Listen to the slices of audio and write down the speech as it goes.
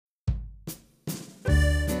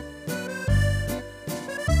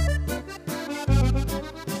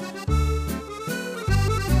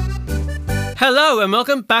Hello and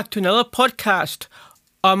welcome back to another podcast.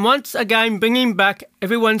 I'm once again bringing back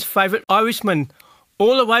everyone's favourite Irishman,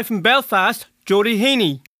 all the way from Belfast, Geordie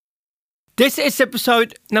Heaney. This is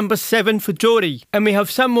episode number 7 for Geordie, and we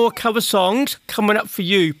have some more cover songs coming up for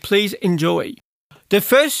you. Please enjoy. The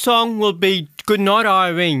first song will be Goodnight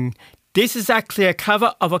Irene. This is actually a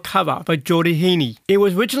cover of a cover by Geordie Heaney. It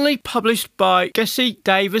was originally published by Jesse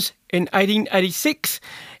Davis in 1886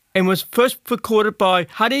 and was first recorded by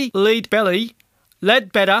Huddie Ledbetter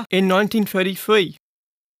in 1933.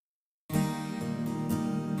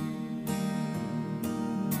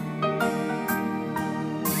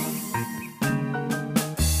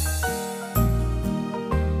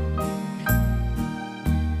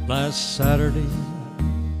 Last Saturday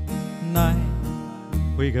night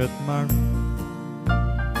we got married.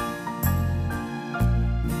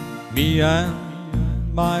 Me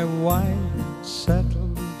and my wife settled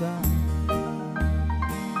down.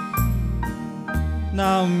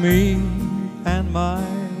 Now me and my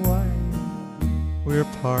wife, we're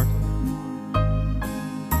parted.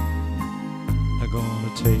 I'm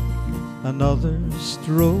gonna take another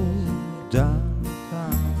stroll downtown.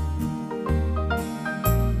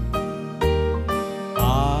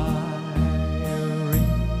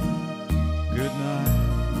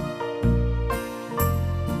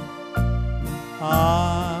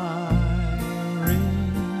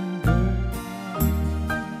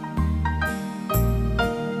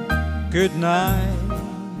 Good night,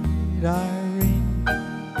 Irene.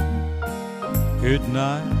 Good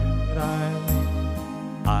night,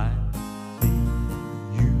 Irene. I'll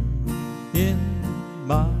leave you in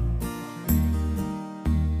my dream.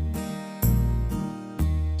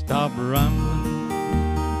 Stop rambling,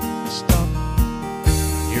 stop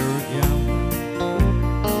your gambling.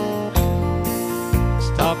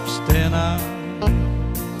 Stop staying out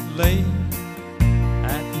late.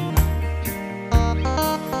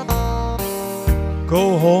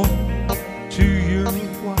 Go home to your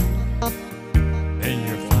wife and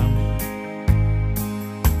your family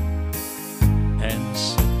and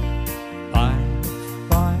sit by the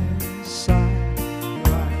fireside.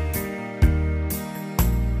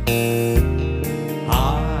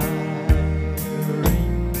 Irene,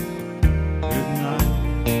 good night.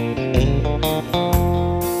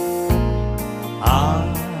 Irene,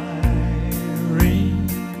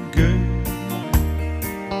 good night.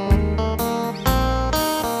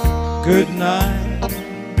 Good night,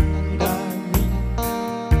 Irene.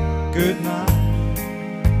 Good night,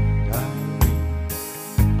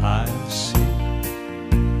 Irene. I'll see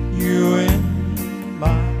you in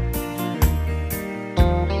my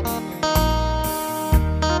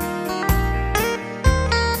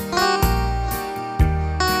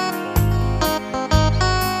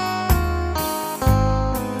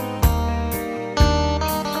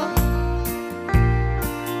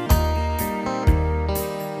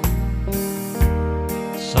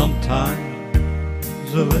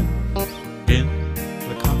Sometimes I live in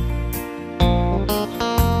the country.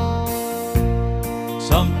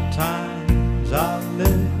 Sometimes I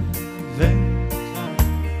live in town.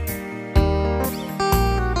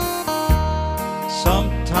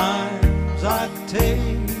 Sometimes I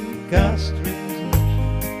take a street,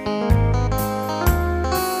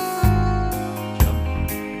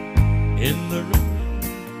 jump in the river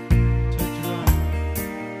to drown.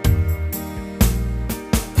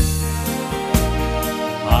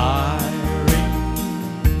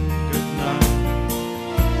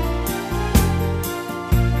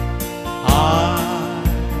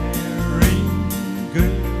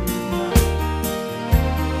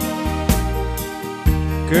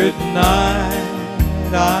 Good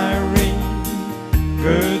night, Irene.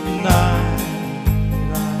 Good night,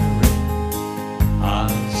 Irene. I'll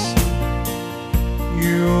see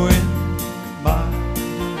you in my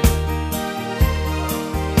dream.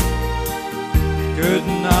 Good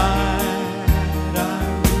night,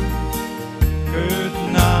 Irene. Good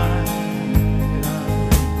night, Irene.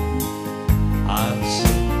 I'll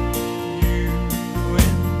see you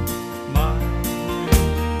in my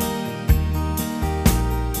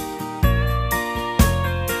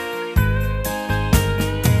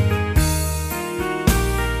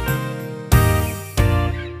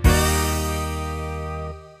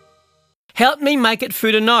Help Me Make It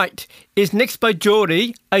Through the Night is next by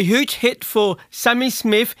Geordie, a huge hit for Sammy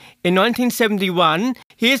Smith in 1971.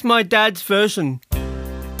 Here's my dad's version.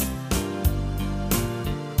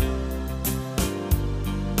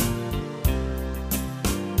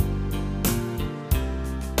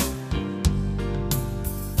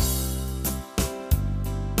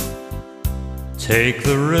 Take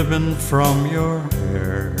the ribbon from your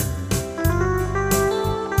hair,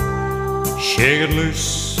 Shake it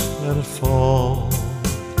loose, let it fall.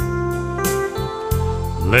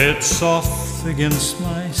 Lay it soft against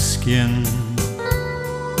my skin,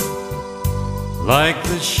 like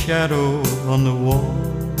the shadow on the wall.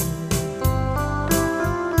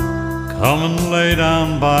 Come and lay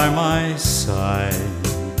down by my side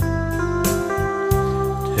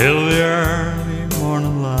till the early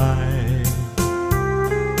morning light.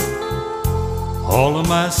 All of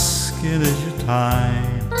my skin is your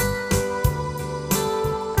time.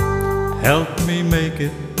 Help me make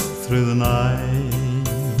it through the night.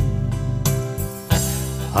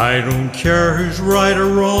 I don't care who's right or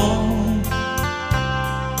wrong.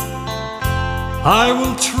 I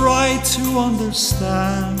will try to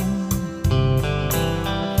understand.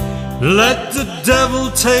 Let the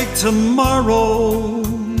devil take tomorrow,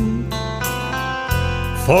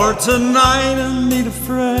 for tonight I need a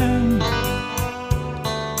friend.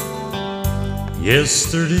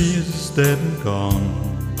 Yesterday is dead and gone,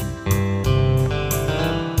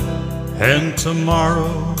 and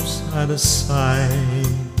tomorrow's out of sight.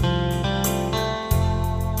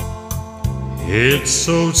 It's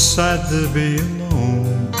so sad to be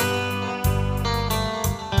alone.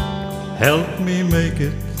 Help me make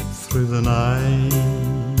it through the night.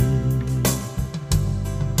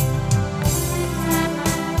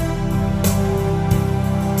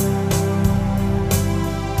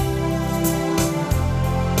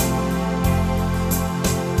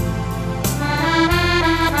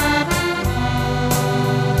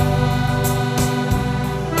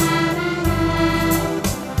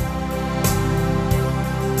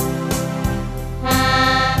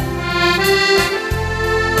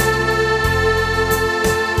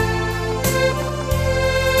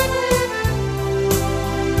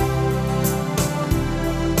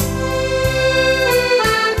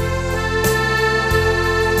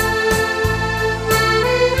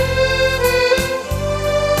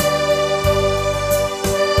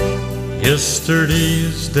 Yesterday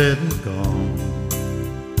is dead and gone,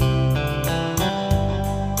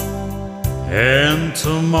 and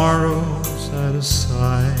tomorrow's out of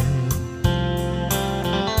sight.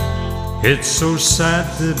 It's so sad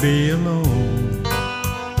to be alone.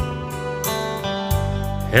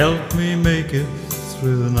 Help me make it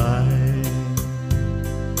through the night.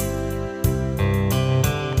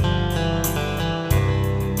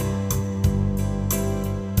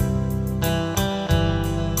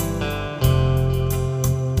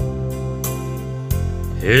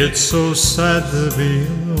 It's so sad to be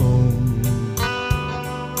alone.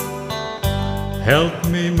 Help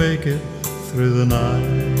me make it through the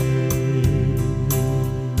night.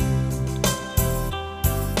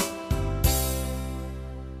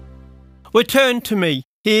 Return to Me.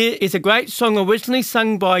 Here is a great song originally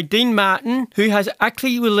sung by Dean Martin, who has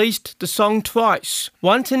actually released the song twice,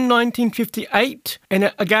 once in 1958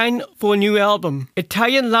 and again for a new album,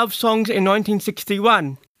 Italian Love Songs in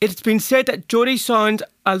 1961. It's been said that Geordie sounds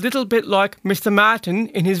a little bit like Mr. Martin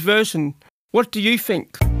in his version. What do you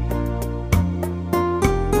think?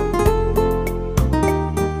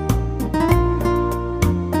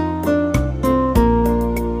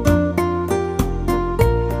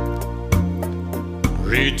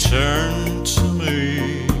 Return to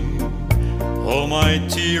me, oh my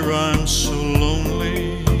dear, I'm so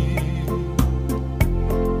lonely.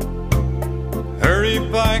 Hurry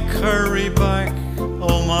back,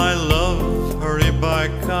 oh my love, hurry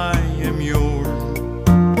back, I am yours.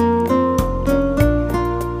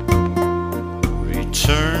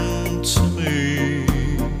 Return to me,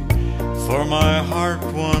 for my heart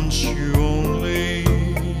wants you only.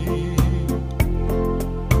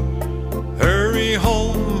 Hurry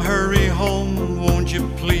home, won't you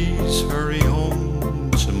please hurry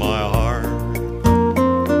home to my heart.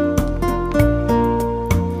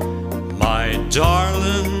 My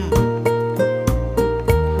darling,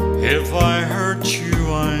 if I hurt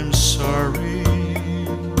you, I'm sorry.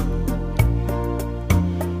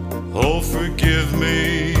 Oh, forgive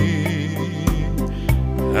me,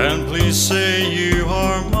 and please say you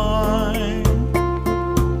are mine.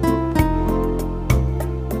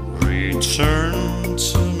 Return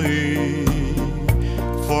to me,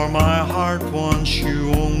 for my heart wants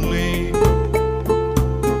you only.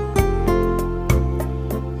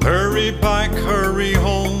 Hurry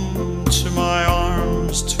home to my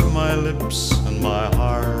arms, to my lips and my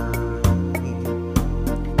heart.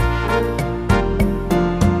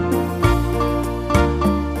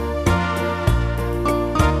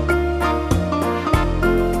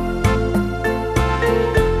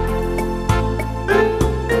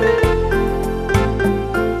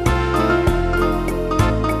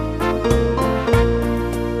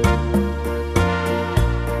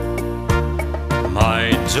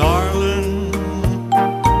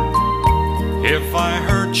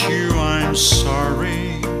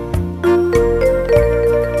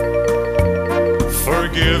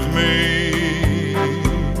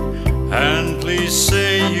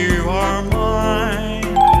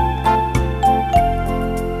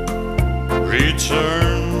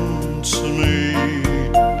 to me.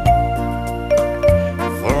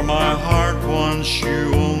 For my heart wants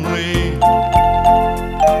you only.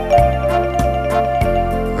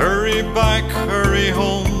 Hurry back, hurry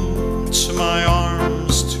home, to my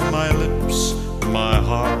arms, to my lips, my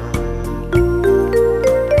heart.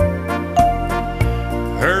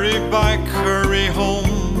 Hurry back, hurry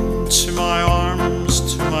home, to my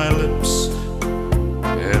arms, to my lips,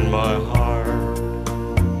 and my heart.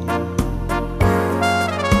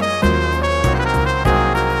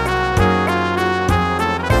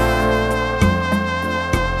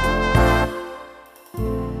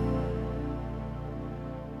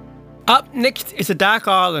 Up next is A Dark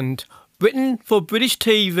Island, written for British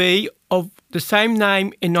TV of the same name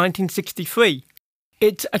in 1963.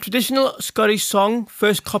 It's a traditional Scottish song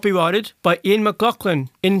first copyrighted by Ian McLaughlin.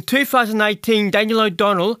 In 2018, Daniel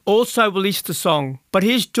O'Donnell also released the song, but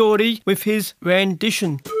here's Geordie with his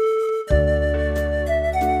rendition.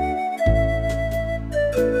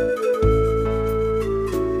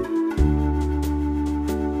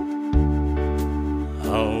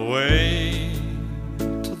 Away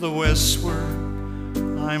to the westward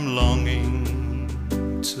I'm longing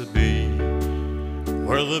to be,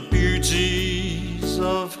 where the beauties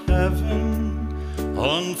of heaven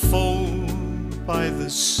unfold by the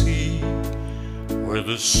sea, where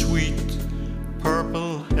the sweet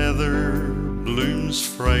purple heather blooms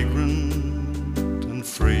fragrant and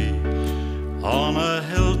free, on a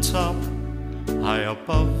hilltop high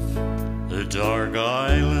above the dark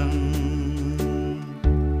island.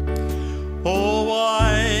 Oh,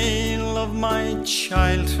 I love my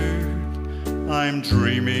childhood, I'm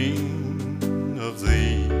dreaming of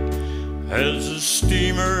thee, as the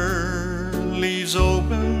steamer leaves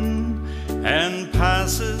open and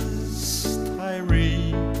passes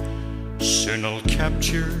Tiree. Soon I'll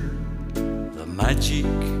capture the magic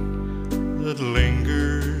that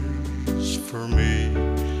lingers for me,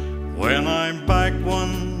 when I'm back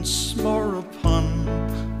once more upon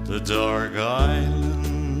the dark island.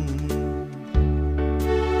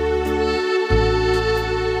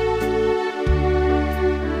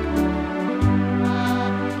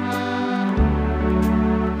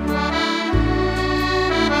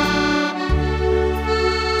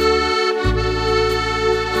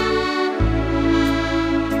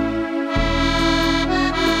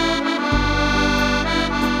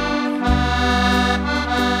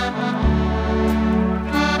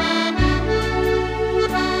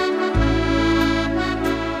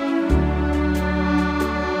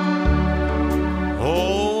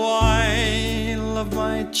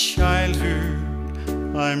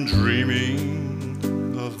 I'm dreaming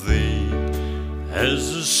of thee,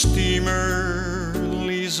 as the steamer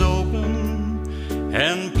leaves open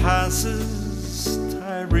and passes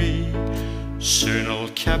Tiree. Soon I'll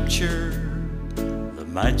capture the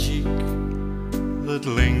magic that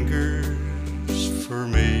lingers for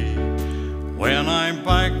me, when I'm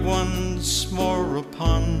back once more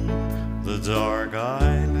upon the dark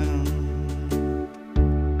island.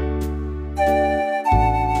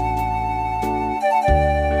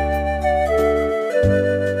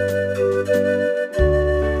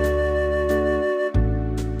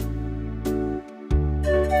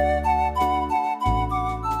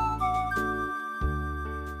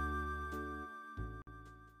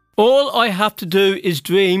 All I Have to Do Is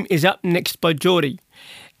Dream is up next by Geordie.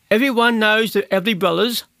 Everyone knows the Everly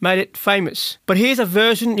Brothers made it famous, but here's a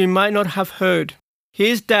version you might not have heard.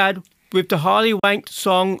 Here's Dad with the highly ranked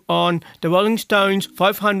song on the Rolling Stones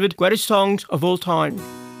 500 Greatest Songs of All Time.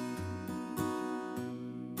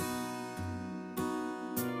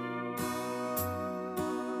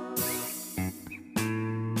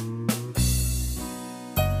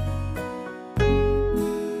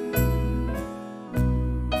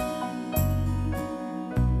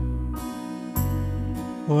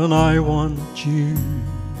 When I want you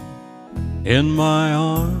in my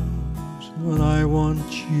arms, when I want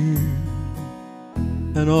you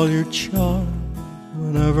and all your charm,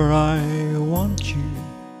 whenever I want you,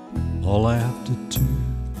 all I have to do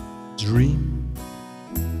is dream,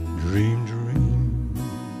 dream, dream.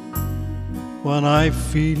 When I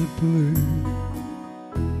feel blue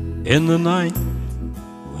in the night,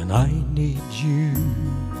 when I need you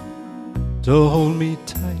to hold me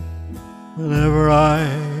tight, whenever I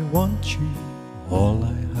want you, all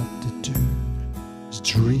I have to do is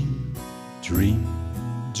dream, dream,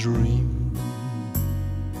 dream.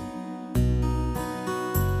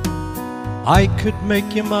 I could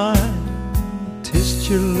make you mine, taste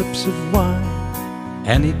your lips of wine,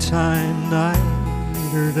 anytime,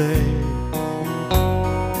 night or day.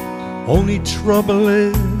 Only trouble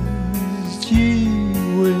is, gee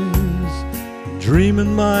whiz,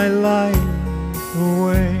 dreaming my life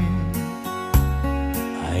away.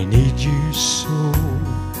 I need you so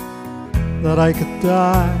that I could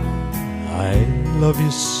die. I love you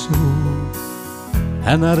so,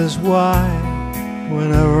 and that is why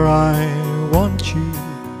whenever I want you,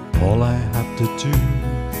 all I have to do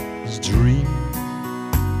is dream,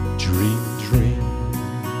 dream, dream.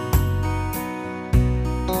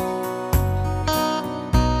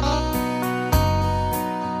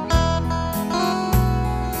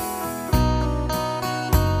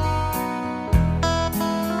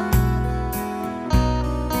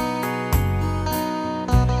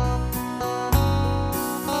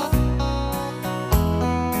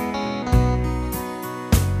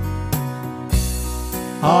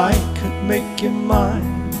 I could make you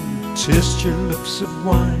mine, taste your lips of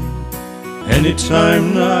wine,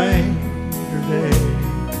 anytime, night or day.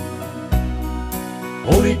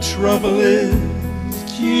 Only trouble is,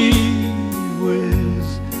 gee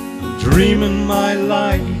whiz, I'm dreaming my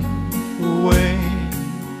life away.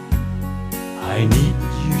 I need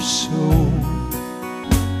you so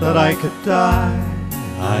that I could die.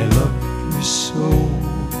 I love you so,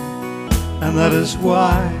 and that is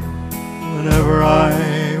why whenever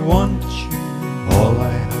I want you, all I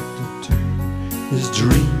have to do is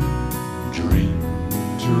dream, dream,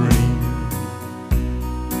 dream.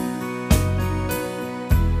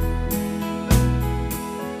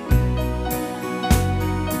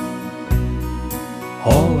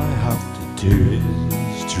 All I have to do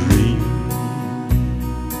is dream.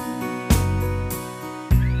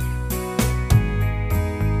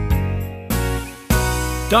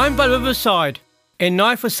 Down by the Riverside. And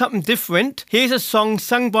now for something different, here's a song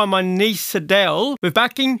sung by my niece Adele with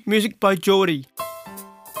backing music by Geordie.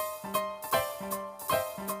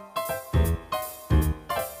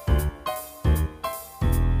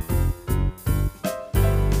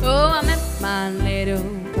 Oh, I met my little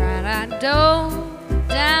bright-eyed doe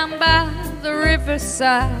down by the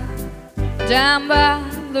riverside, down by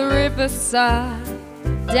the riverside,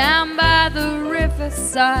 down by the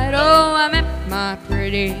riverside. Oh, I met my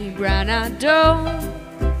pretty brown-eyed doe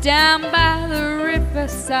down by the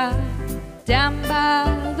riverside, down by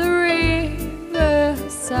the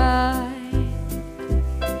riverside.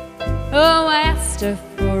 Oh, I asked her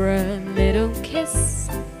for a little kiss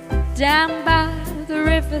down by the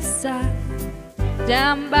riverside,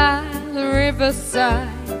 down by the riverside,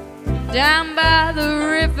 down by the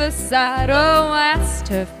riverside. Oh, I asked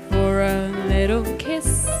her for a little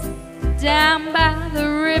kiss down by the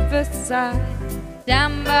riverside,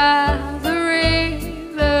 down by the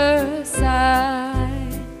riverside.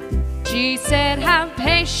 She said, have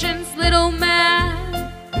patience, little man.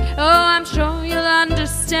 Oh, I'm sure you'll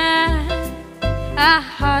understand. I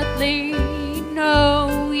hardly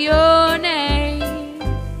know your name.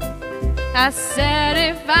 I said,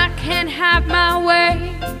 if I can have my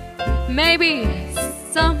way, maybe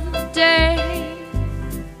someday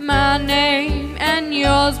my name and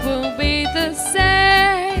yours will be the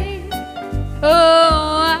same.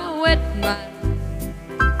 Oh, I wed my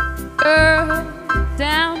girl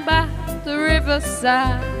down by the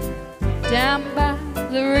riverside, down by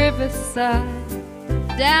the riverside,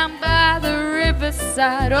 down by the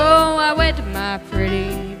riverside. Oh, I wed my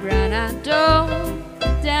pretty brown-eyed doe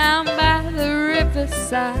down by the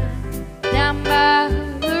riverside, down by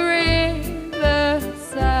the riverside.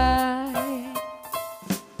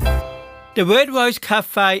 The Red Rose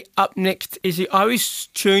Cafe up next is the Irish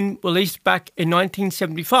tune released back in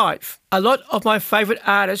 1975. A lot of my favourite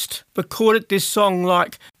artists recorded this song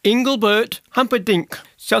like Engelbert Humperdinck,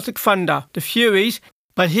 Celtic Thunder, The Furies,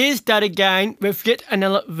 but here's that again with yet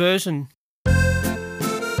another version.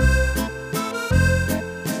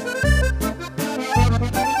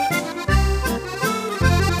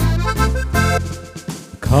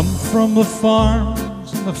 Come from the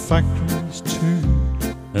farms and the factories too,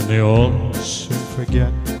 and they all soon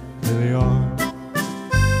forget who they are.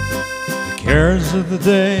 The cares of the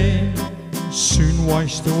day soon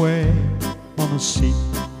washed away on a seat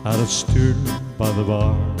at a stool by the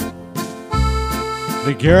bar.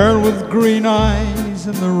 The girl with green eyes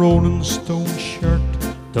and the Rolling Stone shirt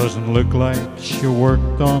doesn't look like she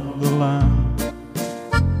worked on the land.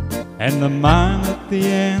 And the man at the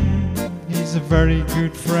end, he's a very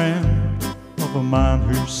good friend of a man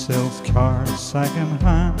who sells cars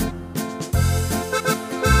second-hand.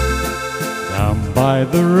 Down by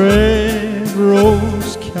the Red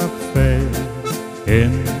Rose Cafe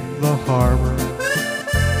in the harbour,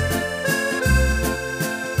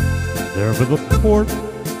 there by the port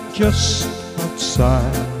just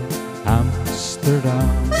outside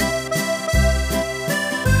Amsterdam,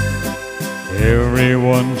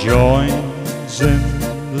 everyone joins in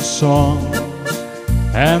the songs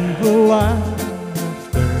and the laughter.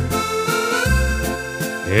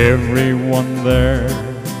 Everyone there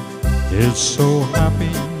is so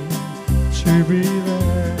happy to be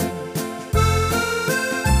there.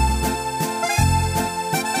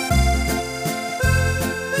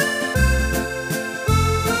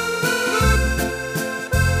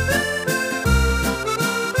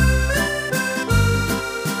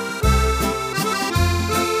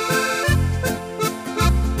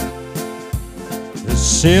 The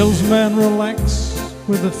salesmen relax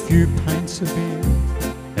with a few pints of beer,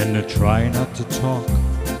 and they try not to talk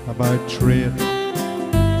about trade.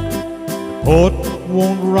 The poet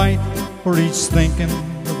won't write, for he's thinking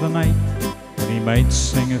of the night when he might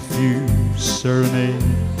sing a few serenades.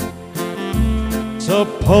 So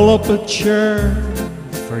pull up a chair,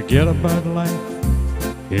 forget about life.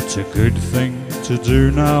 It's a good thing to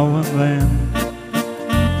do now and then.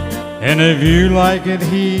 And if you like it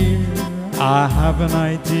here, I have an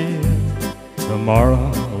idea.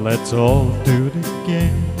 Tomorrow, let's all do it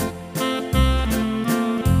again.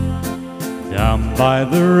 Down by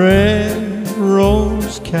the Red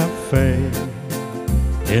Rose Cafe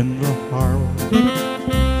in the harbor,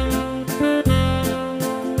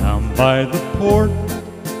 down by the port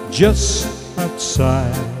just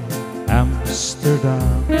outside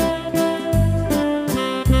Amsterdam.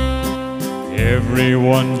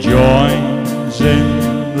 Everyone joins in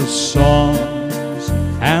the songs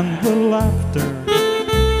and the laughter.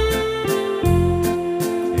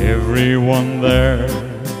 Everyone there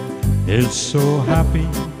is so happy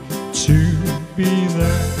to be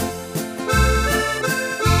there.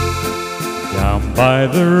 Down by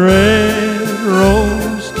the Red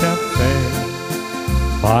Rose Cafe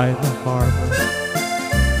by the harbor,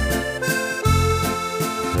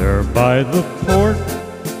 there by the port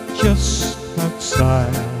just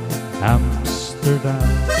outside Amsterdam.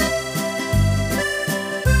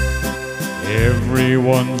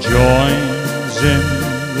 Everyone joins in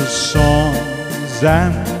the songs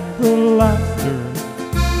and the laughter.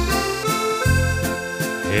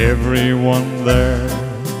 Everyone there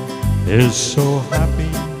is so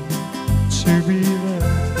happy to be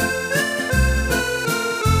there.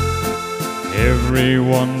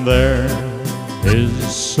 Everyone there is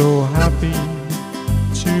so happy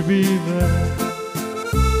to be there.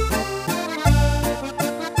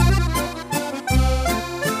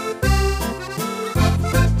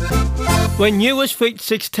 When you was sweet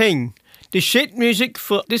 16, the sheet music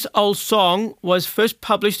for this old song was first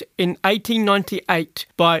published in 1898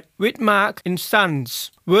 by Whitmark and Sons.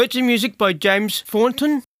 Words and music by James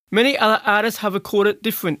Thornton. Many other artists have recorded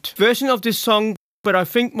different versions of this song, but I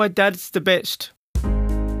think my dad's the best.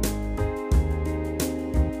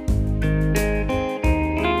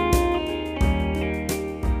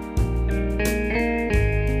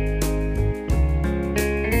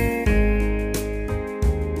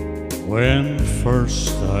 When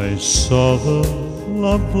first I saw the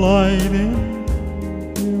love light in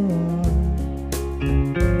your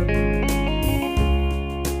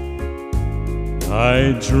eye,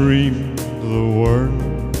 I dreamed the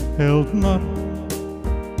world held not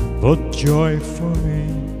but joy for me.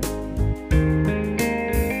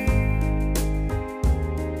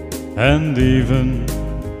 And even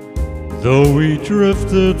though we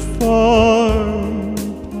drifted far,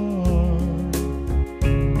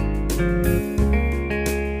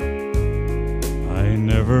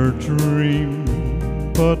 never dreamed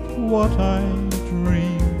but what I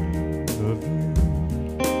dreamed of you.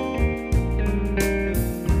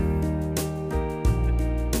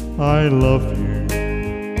 I love you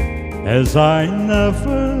as I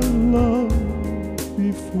never loved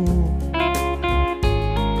before.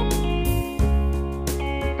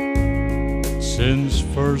 Since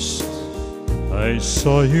first I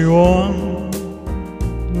saw you on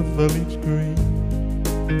the village green,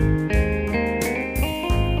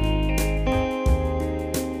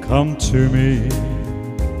 come to me,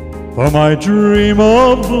 for my dream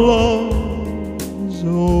of love's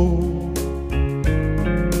old.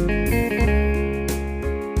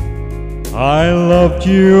 I loved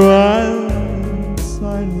you as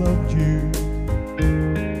I loved you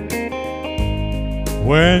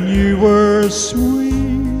when you were sweet,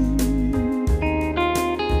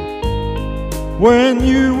 when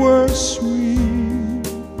you were sweet.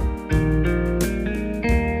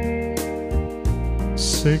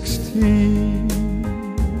 16.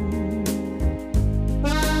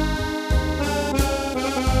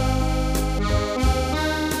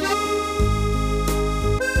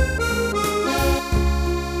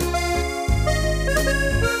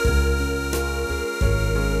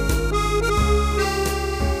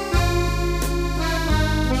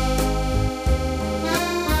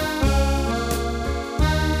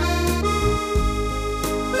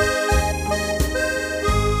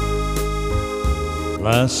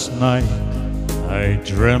 Last night I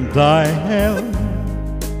dreamt I held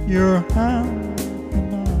your hand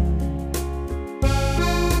in mine,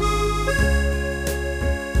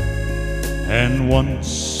 and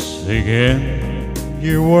once again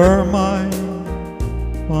you were my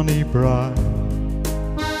bonny bride.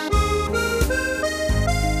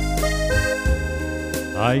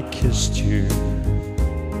 I kissed you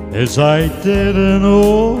as I did an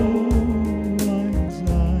old lang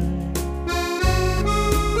syne,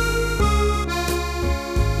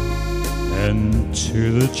 and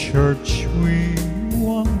to the church we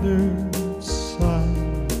wandered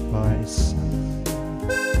side by side.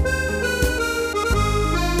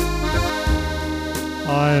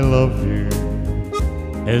 I love you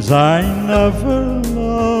as I never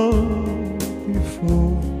loved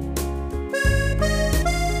before,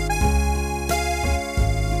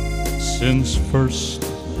 since first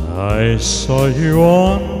I saw you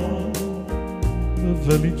on the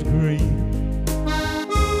village green.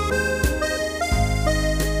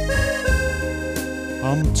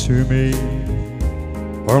 Come to me,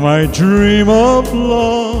 for my dream of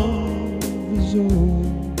love is over.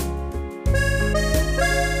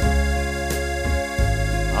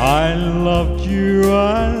 I loved you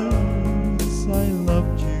as I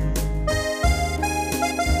loved you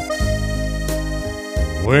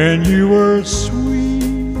when you were sweet,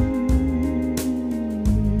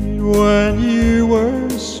 when you were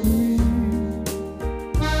sweet,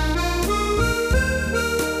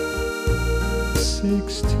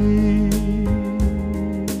 16.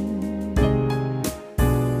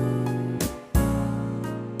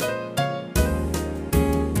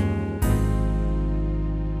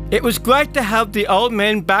 It was great to have the old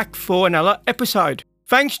man back for another episode.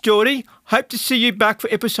 Thanks, Geordie. Hope to see you back for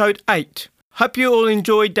episode 8. Hope you all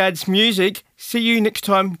enjoyed Dad's music. See you next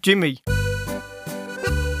time, Jimmy.